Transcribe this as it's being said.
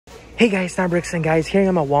Hey guys, Starbricks and guys, here I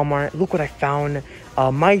am at Walmart. Look what I found.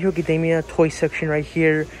 My Hero Academia toy section right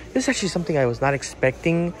here. This is actually something I was not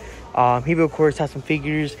expecting. Here of course has some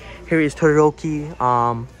figures. Here is Todoroki.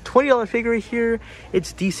 $20 figure right here.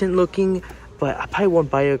 It's decent looking, but I probably won't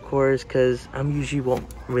buy it of course because I'm usually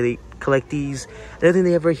won't really collect these. Another thing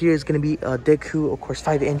they have right here is going to be a Deku, of course,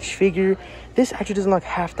 5-inch figure. This actually doesn't look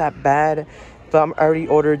half that bad. But I already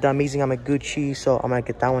ordered the Amazing Amaguchi, so I'm going to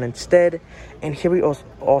get that one instead. And here we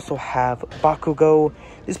also have Bakugo.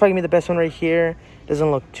 This is probably gonna be the best one right here.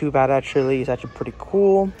 Doesn't look too bad actually. It's actually pretty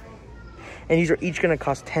cool. And these are each going to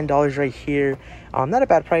cost $10 right here. Not a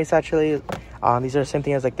bad price actually. These are the same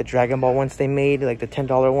thing as like the Dragon Ball ones they made, like the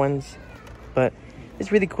 $10 ones. But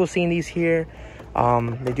it's really cool seeing these here.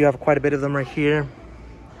 They do have quite a bit of them right here.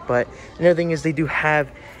 But another thing is they do have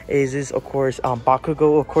is this of course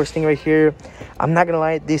Bakugo of course thing right here. I'm not gonna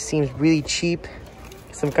lie, this seems really cheap.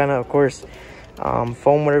 Some kind of course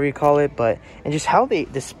foam, whatever you call it. But and just how they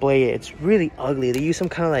display it, it's really ugly. They use some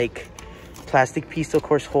kind of like plastic piece to of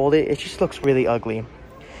course hold it. It just looks really ugly.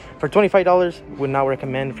 For $25 would not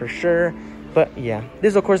recommend for sure. But yeah, this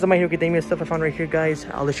is of course the My Hero Academia stuff I found right here guys.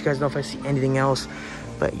 I'll let you guys know if I see anything else.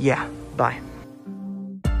 But yeah, bye.